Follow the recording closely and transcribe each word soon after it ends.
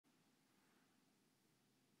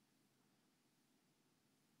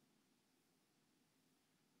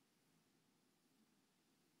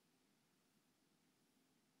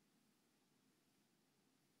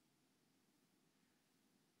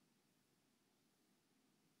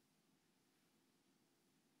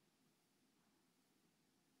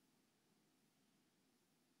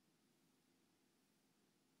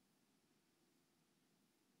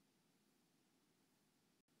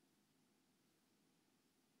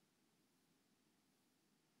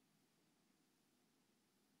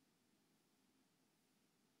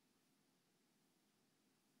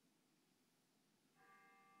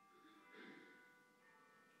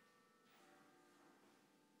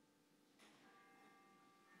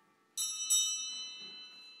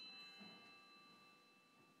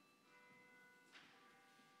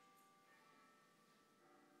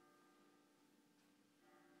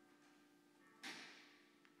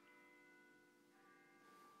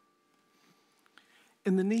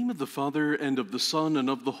In the name of the Father, and of the Son, and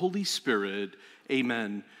of the Holy Spirit,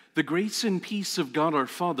 amen. The grace and peace of God our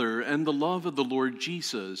Father, and the love of the Lord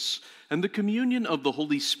Jesus, and the communion of the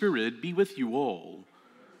Holy Spirit be with you all.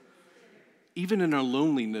 Even in our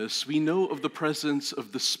loneliness, we know of the presence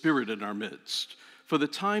of the Spirit in our midst. For the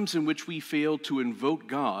times in which we fail to invoke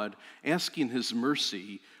God, asking His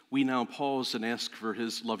mercy, we now pause and ask for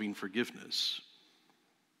His loving forgiveness.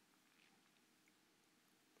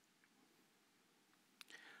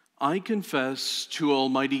 I confess to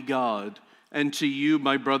Almighty God and to you,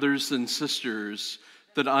 my brothers and sisters,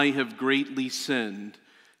 that I have greatly sinned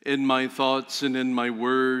in my thoughts and in my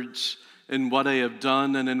words, in what I have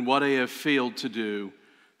done and in what I have failed to do,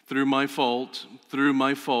 through my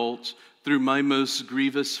most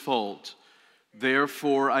grievous fault.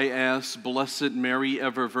 Therefore I ask Blessed Mary,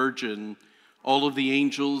 ever Virgin, all of the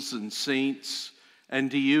angels and saints,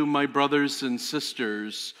 and to you, my brothers and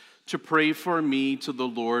sisters, to pray for me to the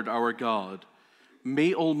Lord our God.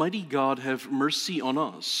 May Almighty God have mercy on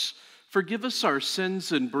us, forgive us our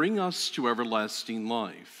sins, and bring us to everlasting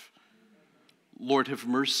life. Lord, have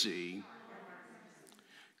mercy.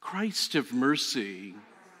 Christ, have mercy.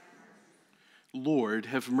 Lord,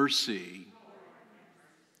 have mercy.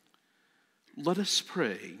 Let us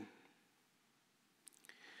pray.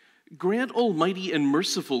 Grant, Almighty and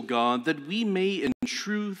merciful God, that we may in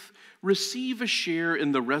truth receive a share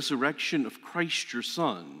in the resurrection of Christ your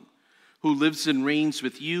Son, who lives and reigns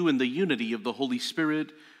with you in the unity of the Holy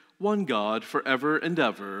Spirit, one God, forever and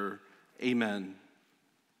ever. Amen.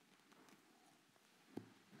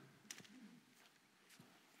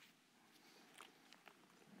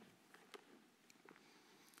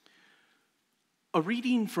 A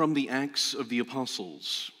reading from the Acts of the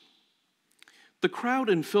Apostles. The crowd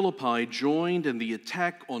in Philippi joined in the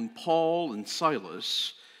attack on Paul and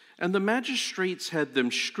Silas, and the magistrates had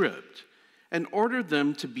them stripped and ordered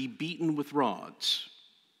them to be beaten with rods.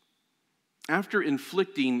 After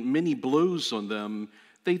inflicting many blows on them,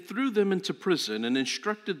 they threw them into prison and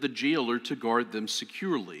instructed the jailer to guard them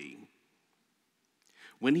securely.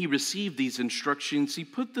 When he received these instructions, he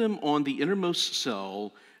put them on the innermost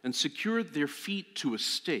cell and secured their feet to a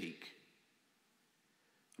stake.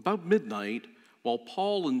 About midnight, while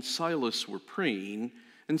Paul and Silas were praying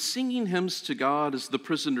and singing hymns to God as the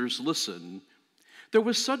prisoners listened, there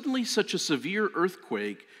was suddenly such a severe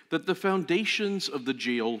earthquake that the foundations of the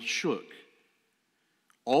jail shook.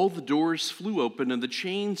 All the doors flew open and the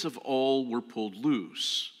chains of all were pulled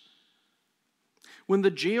loose. When the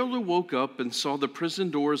jailer woke up and saw the prison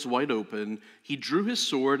doors wide open, he drew his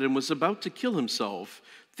sword and was about to kill himself,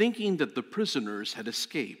 thinking that the prisoners had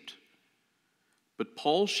escaped. But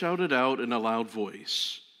Paul shouted out in a loud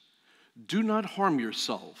voice, "Do not harm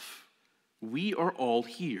yourself. We are all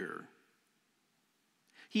here."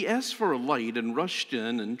 He asked for a light and rushed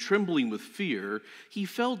in, and trembling with fear, he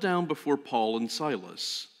fell down before Paul and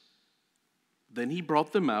Silas. Then he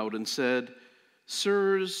brought them out and said,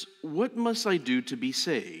 "Sirs, what must I do to be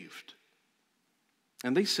saved?"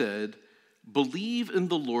 And they said, "Believe in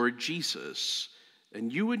the Lord Jesus,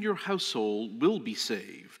 and you and your household will be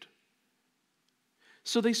saved."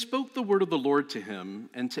 So they spoke the word of the Lord to him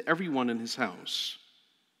and to everyone in his house.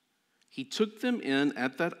 He took them in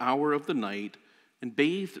at that hour of the night and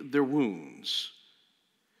bathed their wounds.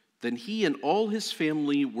 Then he and all his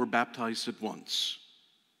family were baptized at once.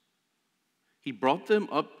 He brought them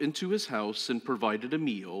up into his house and provided a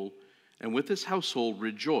meal, and with his household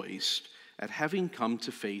rejoiced at having come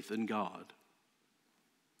to faith in God.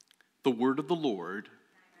 The word of the Lord.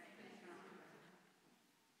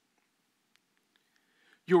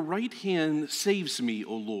 Your right hand saves me,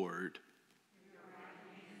 O Lord.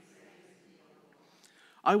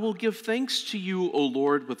 I will give thanks to you, O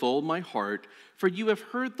Lord, with all my heart, for you have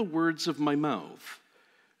heard the words of my mouth.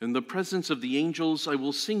 In the presence of the angels I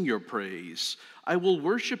will sing your praise. I will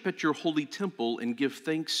worship at your holy temple and give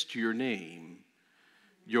thanks to your name.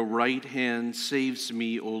 Your right hand saves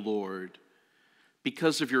me, O Lord.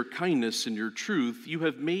 Because of your kindness and your truth, you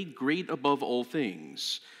have made great above all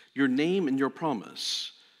things your name and your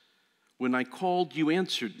promise. When I called, you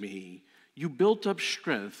answered me. You built up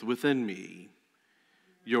strength within me.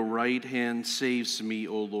 Your right hand saves me,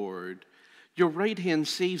 O Lord. Your right hand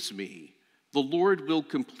saves me. The Lord will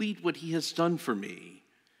complete what he has done for me.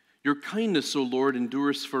 Your kindness, O Lord,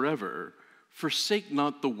 endures forever. Forsake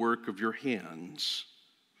not the work of your hands.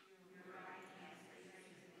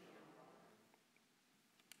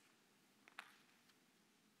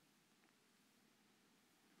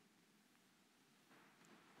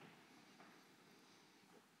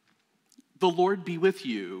 The Lord be with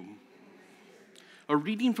you. A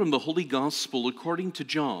reading from the Holy Gospel according to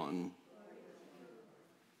John.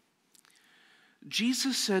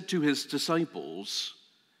 Jesus said to his disciples,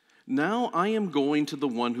 "Now I am going to the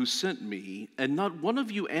one who sent me, and not one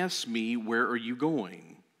of you asked me, 'Where are you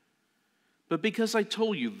going?' But because I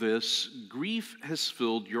told you this, grief has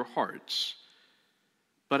filled your hearts.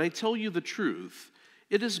 But I tell you the truth,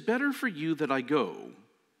 it is better for you that I go.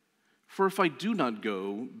 For if I do not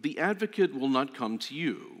go, the advocate will not come to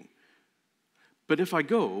you. But if I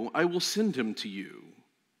go, I will send him to you.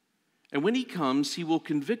 And when he comes, he will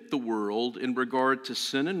convict the world in regard to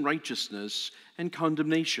sin and righteousness and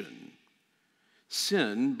condemnation.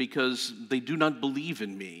 Sin, because they do not believe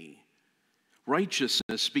in me.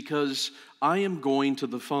 Righteousness, because I am going to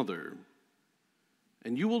the Father,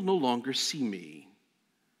 and you will no longer see me.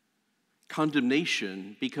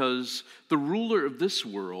 Condemnation, because the ruler of this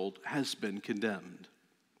world has been condemned."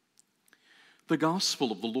 The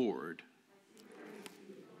Gospel of the Lord.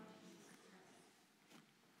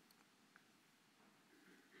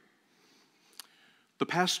 The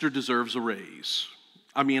pastor deserves a raise.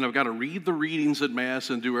 I mean, I've got to read the readings at Mass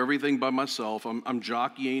and do everything by myself. I'm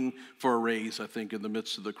jockeying for a raise, I think, in the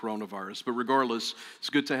midst of the coronavirus. But regardless, it's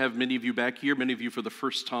good to have many of you back here, many of you for the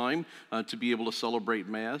first time, to be able to celebrate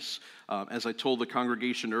Mass. As I told the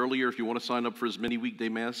congregation earlier, if you want to sign up for as many weekday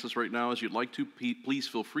Masses right now as you'd like to, please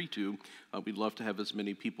feel free to. We'd love to have as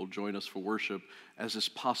many people join us for worship as is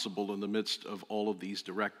possible in the midst of all of these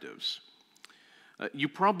directives. You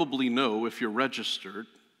probably know, if you're registered,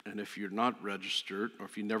 and if you're not registered, or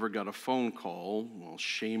if you never got a phone call, well,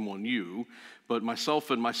 shame on you. But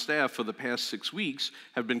myself and my staff for the past 6 weeks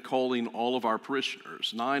have been calling all of our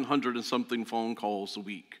parishioners, 900 and something phone calls a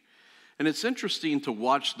week. And it's interesting to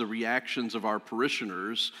watch the reactions of our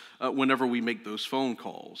parishioners whenever we make those phone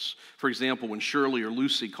calls. For example, when Shirley or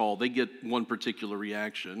Lucy call, they get one particular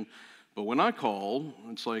reaction. But when I call,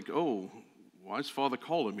 it's like, "Oh, why is Father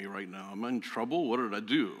calling me right now? Am I in trouble? What did I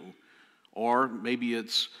do?" Or maybe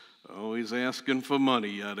it's, "Oh, he's asking for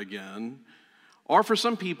money yet again." Or for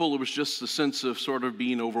some people, it was just a sense of sort of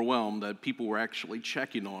being overwhelmed that people were actually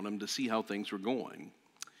checking on them to see how things were going.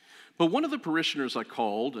 But one of the parishioners I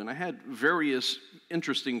called, and I had various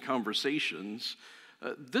interesting conversations,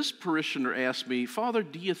 this parishioner asked me, "Father,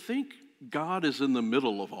 do you think God is in the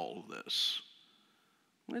middle of all of this?"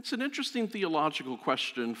 It's an interesting theological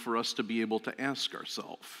question for us to be able to ask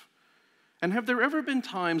ourselves. And have there ever been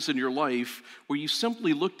times in your life where you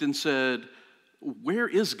simply looked and said, "Where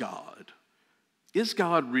is God? Is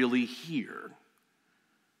God really here?"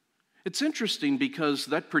 It's interesting because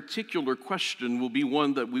that particular question will be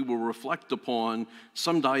one that we will reflect upon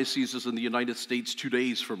some dioceses in the United States 2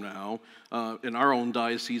 days from now. In our own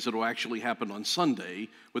diocese, it will actually happen on Sunday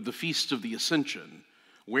with the Feast of the Ascension.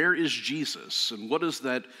 Where is Jesus, and what does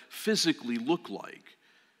that physically look like?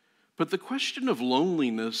 But the question of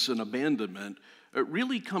loneliness and abandonment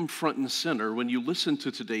really come front and center when you listen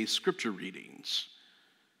to today's scripture readings.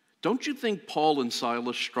 Don't you think Paul and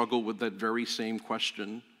Silas struggle with that very same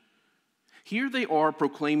question? Here they are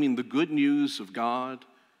proclaiming the good news of God,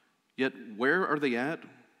 yet where are they at?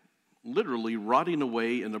 Literally rotting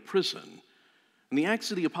away in a prison. And the Acts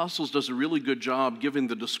of the Apostles does a really good job giving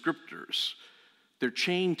the descriptors. They're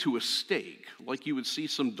chained to a stake, like you would see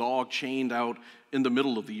some dog chained out in the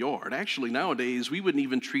middle of the yard. Actually, nowadays, we wouldn't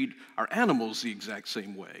even treat our animals the exact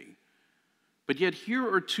same way. But yet here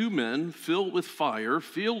are two men filled with fire,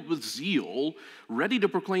 filled with zeal, ready to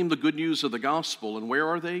proclaim the good news of the gospel. And where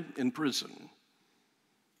are they? In prison.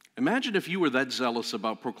 Imagine if you were that zealous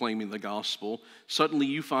about proclaiming the gospel, suddenly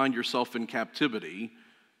you find yourself in captivity.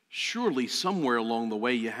 Surely somewhere along the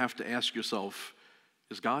way you have to ask yourself,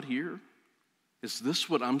 is God here? Is this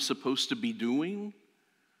what I'm supposed to be doing?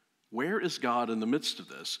 Where is God in the midst of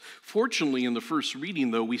this? Fortunately, in the first reading,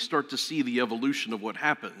 though, we start to see the evolution of what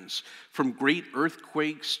happens. From great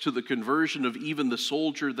earthquakes to the conversion of even the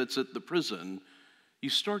soldier that's at the prison, you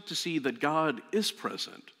start to see that God is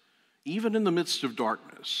present, even in the midst of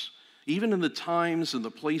darkness, even in the times and the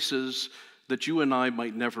places that you and I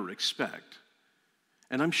might never expect.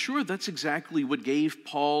 And I'm sure that's exactly what gave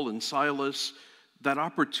Paul and Silas that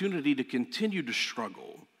opportunity to continue to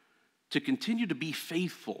struggle, to continue to be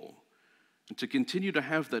faithful, and to continue to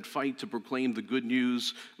have that fight to proclaim the good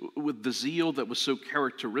news with the zeal that was so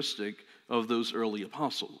characteristic of those early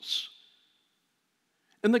apostles.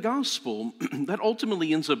 In the gospel, that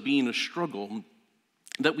ultimately ends up being a struggle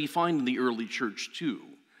that we find in the early church too.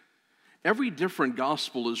 Every different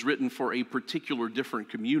gospel is written for a particular different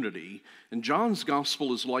community, and John's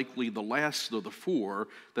gospel is likely the last of the four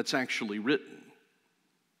that's actually written.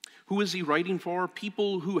 Who is he writing for?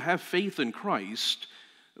 People who have faith in Christ,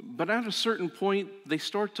 but at a certain point, they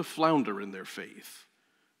start to flounder in their faith.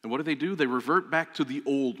 And what do? They revert back to the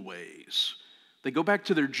old ways. They go back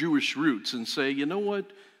to their Jewish roots and say, you know what?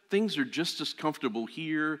 Things are just as comfortable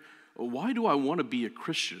here. Why do I want to be a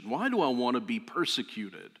Christian? Why do I want to be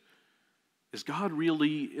persecuted? Is God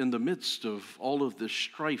really in the midst of all of this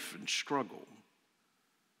strife and struggle?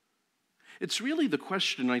 It's really the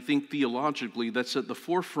question, I think, theologically, that's at the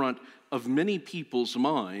forefront of many people's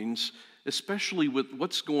minds, especially with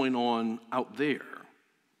what's going on out there.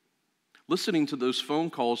 Listening to those phone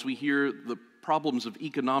calls, we hear the problems of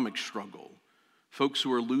economic struggle. Folks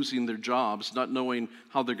who are losing their jobs, not knowing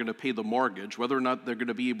how they're going to pay the mortgage, whether or not they're going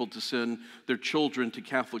to be able to send their children to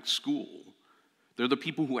Catholic school. They're the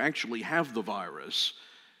people who actually have the virus,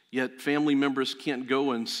 yet family members can't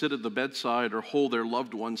go and sit at the bedside or hold their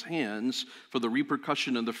loved ones' hands for the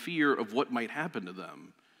repercussion and the fear of what might happen to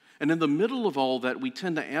them. And in the middle of all that, we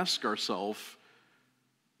tend to ask ourselves,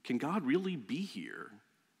 can God really be here?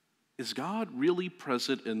 Is God really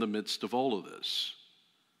present in the midst of all of this?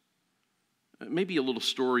 Maybe a little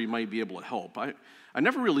story might be able to help. I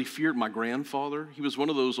never really feared my grandfather. He was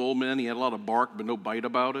one of those old men. He had a lot of bark but no bite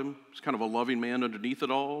about him. He was kind of a loving man underneath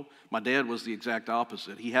it all. My dad was the exact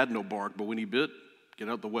opposite. He had no bark, but when he bit, get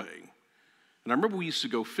out the way. And I remember we used to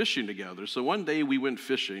go fishing together. So one day we went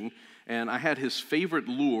fishing, and I had his favorite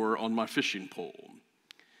lure on my fishing pole.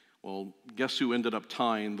 Well, guess who ended up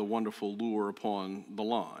tying the wonderful lure upon the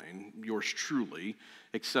line? Yours truly,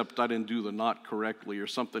 except I didn't do the knot correctly or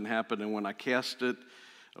something happened, and when I cast it,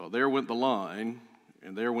 well, there went the line,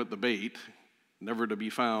 and there went the bait, never to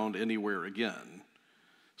be found anywhere again.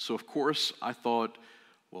 So, of course, I thought,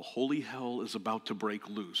 well, holy hell is about to break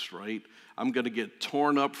loose, right? I'm going to get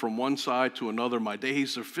torn up from one side to another. My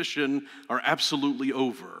days of fishing are absolutely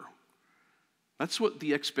over. That's what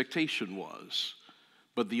the expectation was.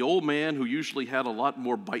 But the old man, who usually had a lot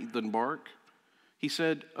more bite than bark, he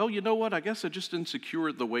said, oh, you know what? I guess I just didn't secure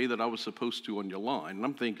it the way that I was supposed to on your line. And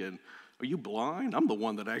I'm thinking, are you blind? I'm the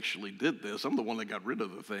one that actually did this. I'm the one that got rid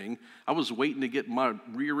of the thing. I was waiting to get my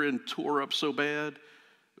rear end tore up so bad,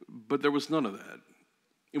 but there was none of that.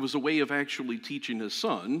 It was a way of actually teaching his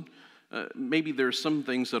son, maybe there's some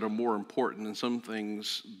things that are more important and some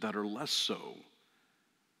things that are less so.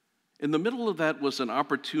 In the middle of that was an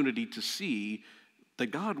opportunity to see that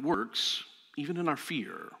God works even in our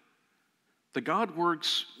fear, that God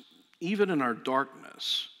works even in our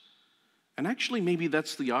darkness. And actually, maybe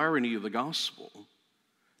that's the irony of the gospel.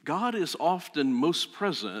 God is often most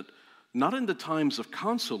present, not in the times of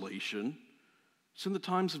consolation, it's in the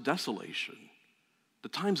times of desolation, the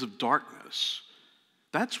times of darkness.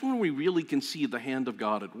 That's when we really can see the hand of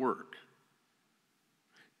God at work.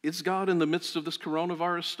 Is God in the midst of this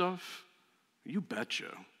coronavirus stuff? You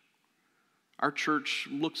betcha. Our church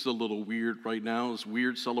looks a little weird right now. It's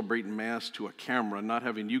weird celebrating Mass to a camera, not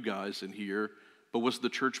having you guys in here. But was the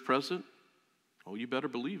church present? Oh, you better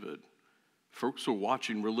believe it. Folks are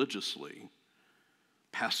watching religiously.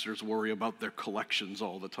 Pastors worry about their collections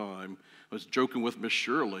all the time. I was joking with Miss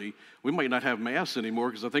Shirley. We might not have Mass anymore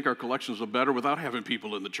because I think our collections are better without having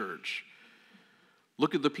people in the church.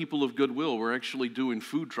 Look at the people of Goodwill. We're actually doing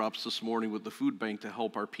food drops this morning with the food bank to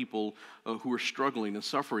help our people who are struggling and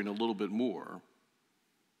suffering a little bit more.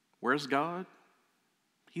 Where's God?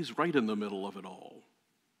 He's right in the middle of it all,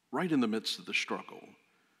 right in the midst of the struggle.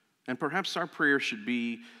 And perhaps our prayer should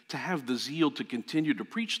be to have the zeal to continue to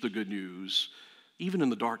preach the good news, even in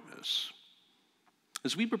the darkness.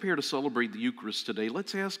 As we prepare to celebrate the Eucharist today,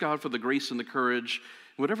 let's ask God for the grace and the courage,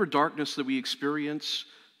 in whatever darkness that we experience,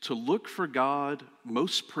 to look for God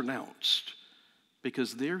most pronounced,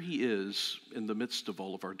 because there he is in the midst of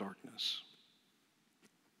all of our darkness.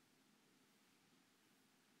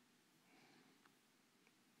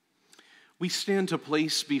 We stand to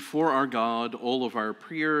place before our God all of our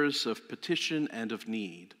prayers of petition and of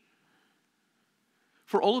need.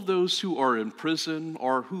 For all of those who are in prison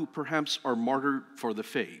or who perhaps are martyred for the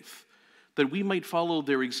faith, that we might follow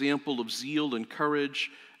their example of zeal and courage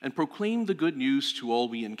and proclaim the good news to all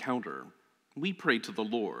we encounter, we pray to the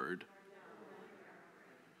Lord.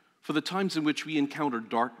 For the times in which we encounter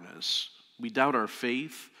darkness, we doubt our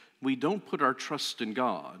faith, we don't put our trust in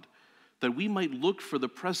God, that we might look for the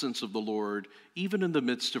presence of the Lord even in the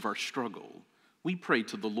midst of our struggle, we pray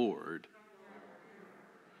to the Lord.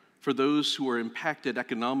 For those who are impacted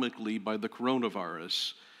economically by the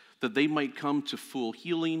coronavirus, that they might come to full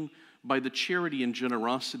healing by the charity and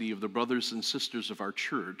generosity of the brothers and sisters of our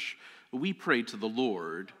church, we pray to the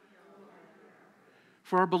Lord.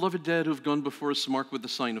 For our beloved dead who have gone before us marked with the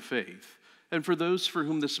sign of faith, and for those for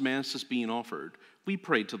whom this Mass is being offered, we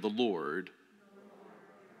pray to the Lord.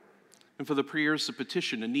 And for the prayers of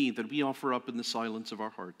petition and need that we offer up in the silence of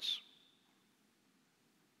our hearts.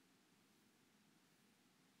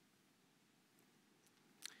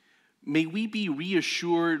 may we be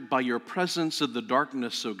reassured by your presence in the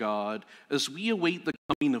darkness, O God, as we await the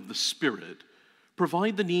coming of the Spirit.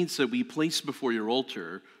 Provide the needs that we place before your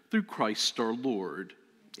altar through Christ our Lord.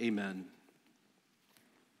 Amen.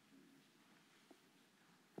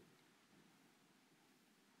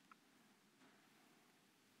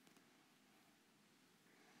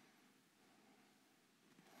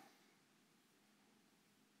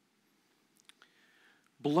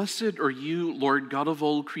 Blessed are you, Lord God of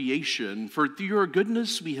all creation, for through your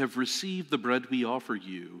goodness we have received the bread we offer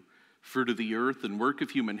you. Fruit of the earth and work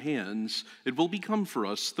of human hands, it will become for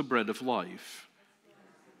us the bread of life.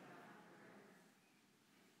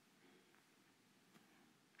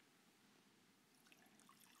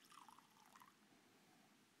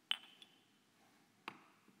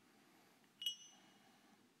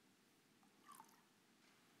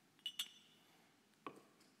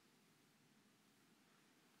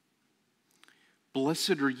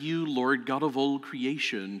 Blessed are you, Lord God of all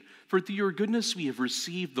creation, for through your goodness we have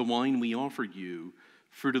received the wine we offer you.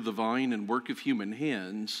 Fruit of the vine and work of human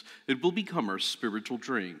hands, it will become our spiritual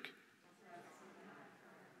drink.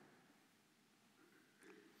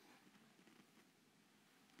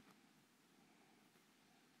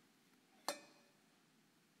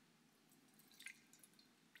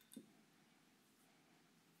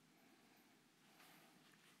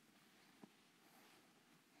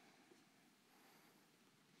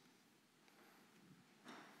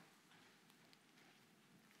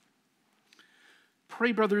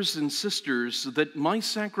 Pray, brothers and sisters, that my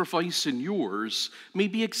sacrifice and yours may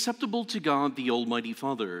be acceptable to God the Almighty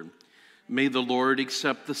Father. May the Lord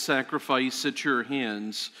accept the sacrifice at your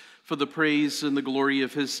hands for the praise and the glory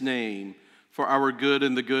of his name, for our good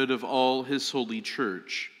and the good of all his holy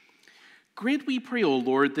church. Grant, we pray, O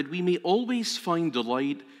Lord, that we may always find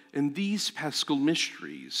delight in these paschal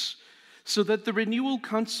mysteries, so that the renewal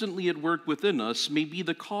constantly at work within us may be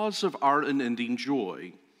the cause of our unending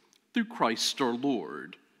joy. Through Christ our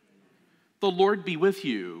Lord. The Lord be with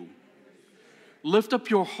you. Lift up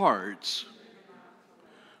your hearts.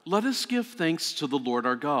 Let us give thanks to the Lord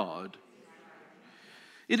our God.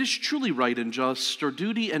 It is truly right and just, our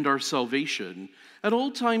duty and our salvation, at all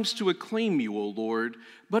times to acclaim you, O Lord,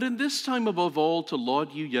 but in this time above all to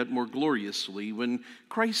laud you yet more gloriously when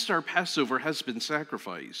Christ our Passover has been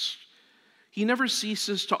sacrificed. He never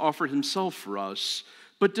ceases to offer himself for us,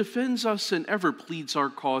 but defends us and ever pleads our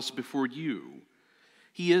cause before you.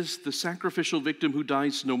 He is the sacrificial victim who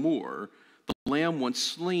dies no more, the lamb once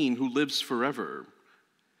slain who lives forever.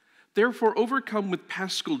 Therefore, overcome with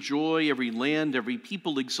paschal joy, every land, every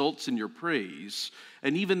people exults in your praise,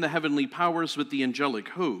 and even the heavenly powers with the angelic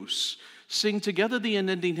hosts sing together the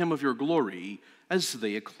unending hymn of your glory as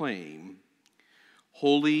they acclaim.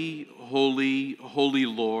 Holy, holy, holy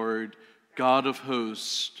Lord, God of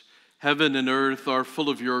hosts, heaven and earth are full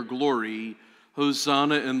of your glory.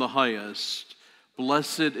 Hosanna in the highest.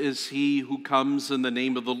 Blessed is he who comes in the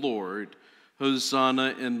name of the Lord.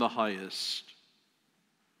 Hosanna in the highest.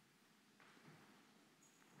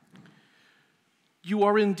 You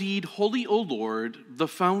are indeed holy, O Lord, the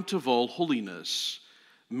fount of all holiness.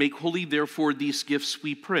 Make holy, therefore, these gifts,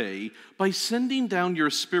 we pray, by sending down your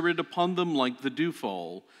Spirit upon them like the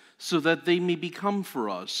dewfall, so that they may become for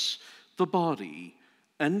us the body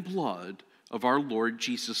and blood of our Lord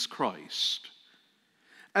Jesus Christ.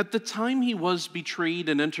 At the time he was betrayed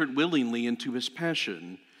and entered willingly into his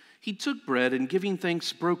passion, he took bread and giving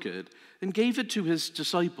thanks broke it and gave it to his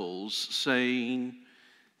disciples, saying,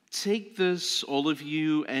 "Take this, all of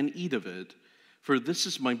you, and eat of it, for this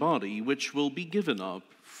is my body, which will be given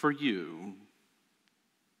up for you."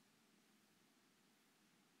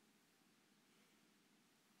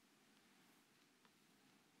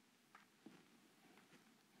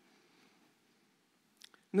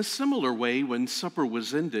 In a similar way, when supper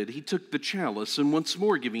was ended, he took the chalice, and once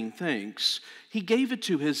more giving thanks, he gave it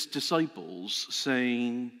to his disciples,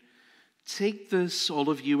 saying, "Take this, all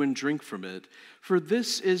of you, and drink from it, for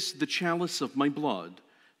this is the chalice of my blood,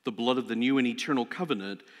 the blood of the new and eternal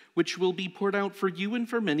covenant, which will be poured out for you and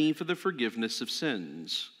for many for the forgiveness of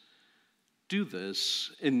sins. Do this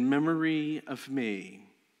in memory of me."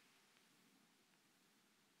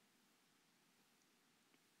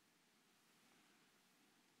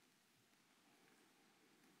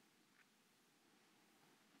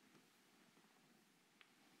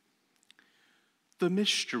 The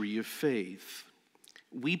mystery of faith.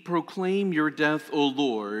 We proclaim your death, O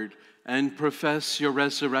Lord, and profess your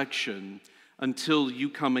resurrection until you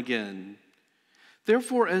come again.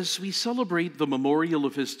 Therefore, as we celebrate the memorial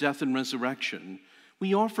of his death and resurrection,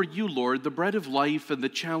 we offer you, Lord, the bread of life and the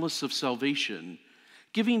chalice of salvation.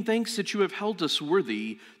 giving thanks that you have held us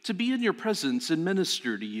worthy to be in your presence and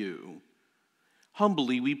minister to you.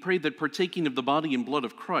 Humbly, we pray that partaking of the body and blood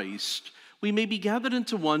of Christ, we may be gathered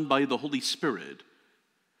into one by the Holy Spirit.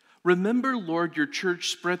 Remember, Lord, your church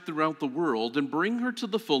spread throughout the world and bring her to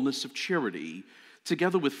the fullness of charity,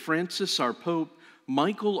 together with Francis, our Pope,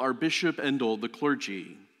 Michael, our Bishop, and all the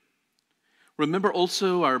clergy. Remember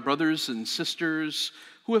also our brothers and sisters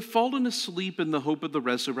who have fallen asleep in the hope of the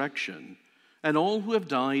resurrection, and all who have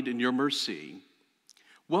died in your mercy.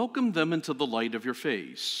 Welcome them into the light of your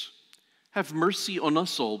face. Have mercy on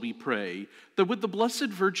us all, we pray, that with the Blessed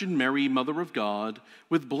Virgin Mary, Mother of God,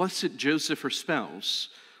 with blessed Joseph, her spouse,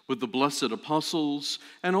 with the blessed apostles,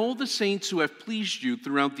 and all the saints who have pleased you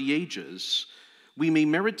throughout the ages, we may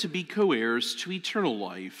merit to be co-heirs to eternal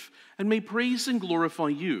life, and may praise and glorify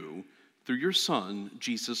you through your Son,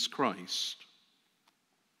 Jesus Christ.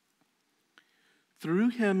 Through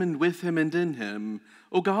him and with him and in him,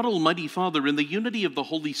 O God, Almighty Father, in the unity of the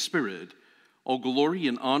Holy Spirit, all glory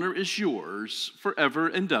and honor is yours forever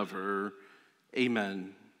and ever.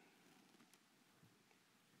 Amen.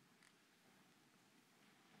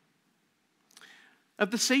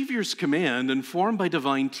 At the Savior's command, informed by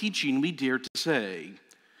divine teaching, we dare to say,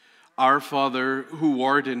 Our Father, who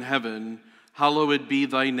art in heaven, hallowed be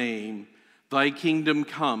thy name. Thy kingdom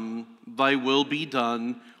come, thy will be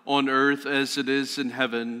done, on earth as it is in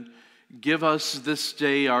heaven. Give us this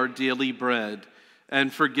day our daily bread,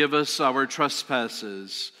 and forgive us our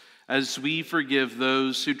trespasses, as we forgive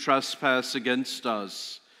those who trespass against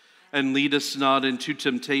us. And lead us not into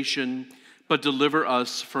temptation, but deliver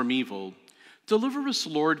us from evil. Deliver us,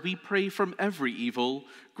 Lord, we pray, from every evil.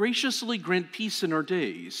 Graciously grant peace in our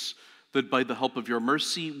days, that by the help of your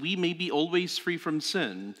mercy we may be always free from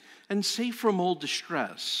sin and safe from all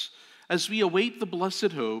distress, as we await the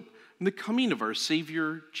blessed hope and the coming of our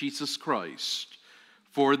Savior, Jesus Christ.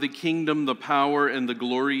 For the kingdom, the power, and the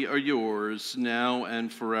glory are yours, now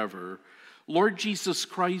and forever. Lord Jesus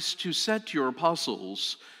Christ, who said to your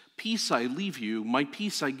apostles, Peace I leave you, my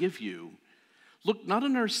peace I give you. Look not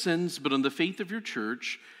on our sins, but on the faith of your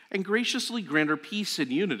church, and graciously grant her peace and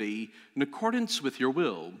unity in accordance with your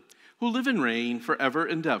will, who live and reign forever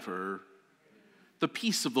and ever. The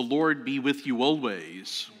peace of the Lord be with you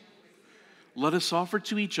always. Let us offer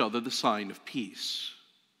to each other the sign of peace.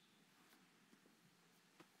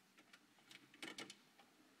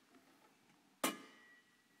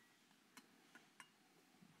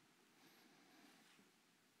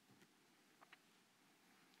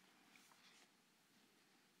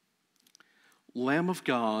 Lamb of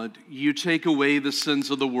God, you take away the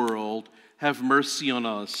sins of the world, have mercy on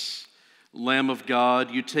us. Lamb of God,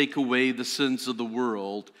 you take away the sins of the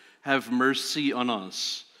world, have mercy on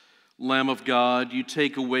us. Lamb of God, you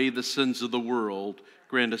take away the sins of the world,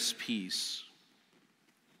 grant us peace.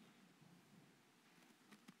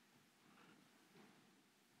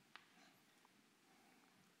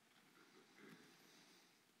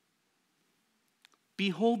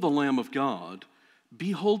 Behold the Lamb of God.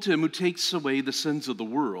 Behold him who takes away the sins of the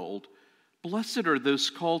world. Blessed are those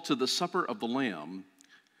called to the supper of the Lamb.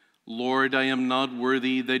 Lord, I am not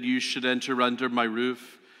worthy that you should enter under my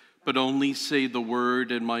roof, but only say the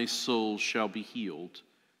word, and my soul shall be healed.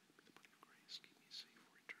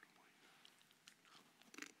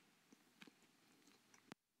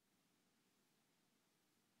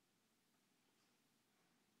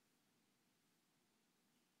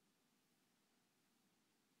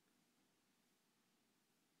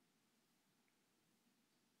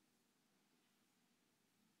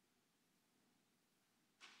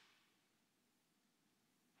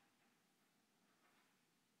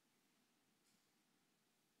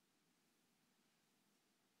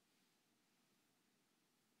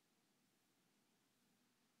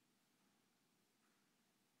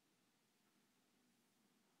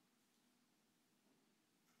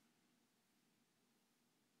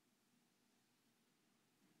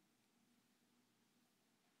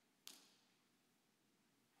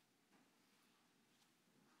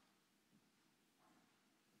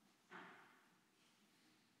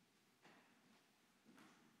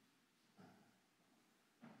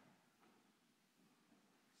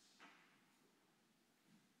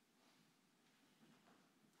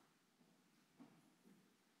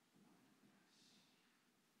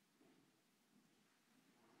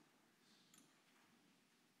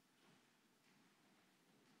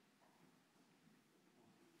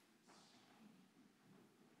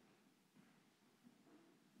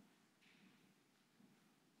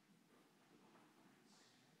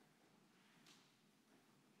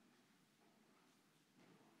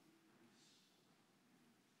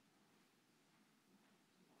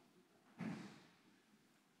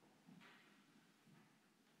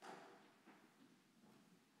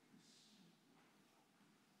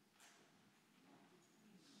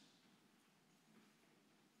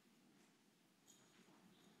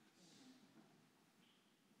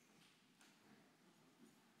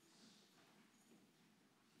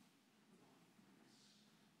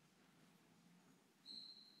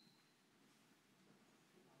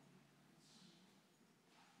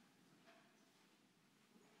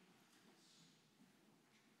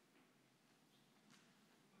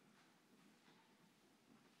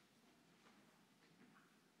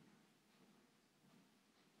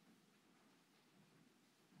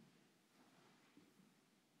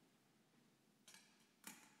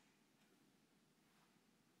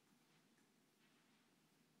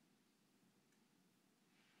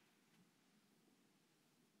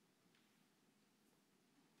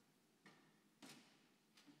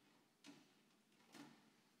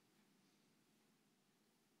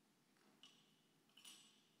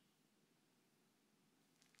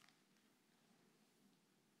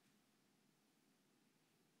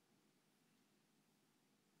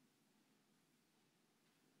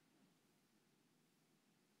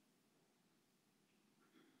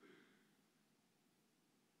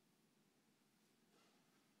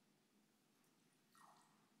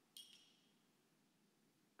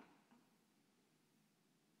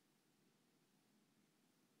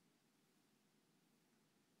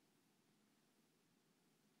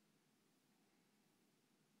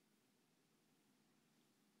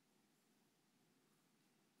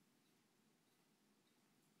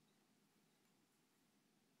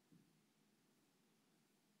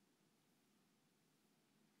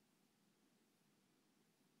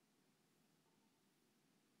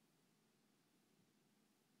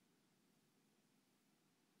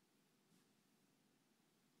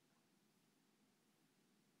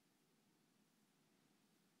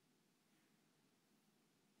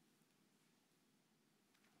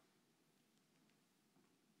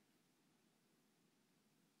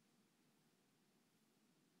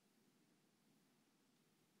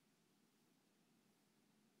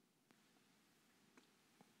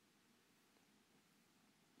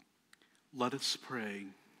 Let us pray.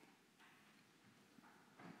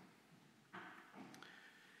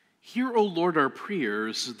 Hear, O Lord, our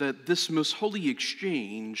prayers, that this most holy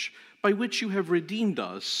exchange, by which you have redeemed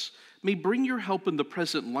us, may bring your help in the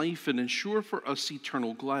present life and ensure for us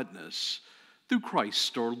eternal gladness. Through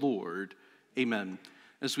Christ our Lord. Amen.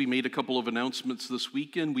 As we made a couple of announcements this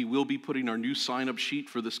weekend, we will be putting our new sign-up sheet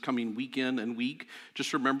for this coming weekend and week.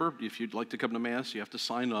 Just remember, if you'd like to come to Mass, you have to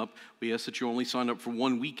sign up. We ask that you only sign up for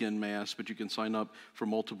one weekend Mass, but you can sign up for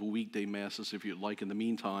multiple weekday Masses if you'd like in the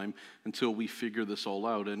meantime until we figure this all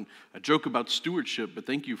out. And a joke about stewardship, but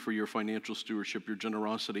thank you for your financial stewardship, your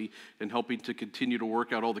generosity, in helping to continue to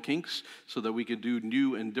work out all the kinks so that we can do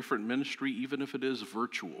new and different ministry, even if it is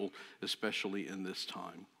virtual, especially in this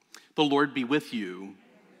time. The Lord be with you.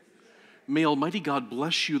 May Almighty God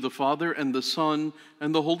bless you, the Father, and the Son,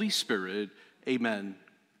 and the Holy Spirit. Amen.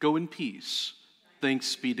 Go in peace.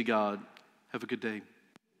 Thanks be to God. Have a good day.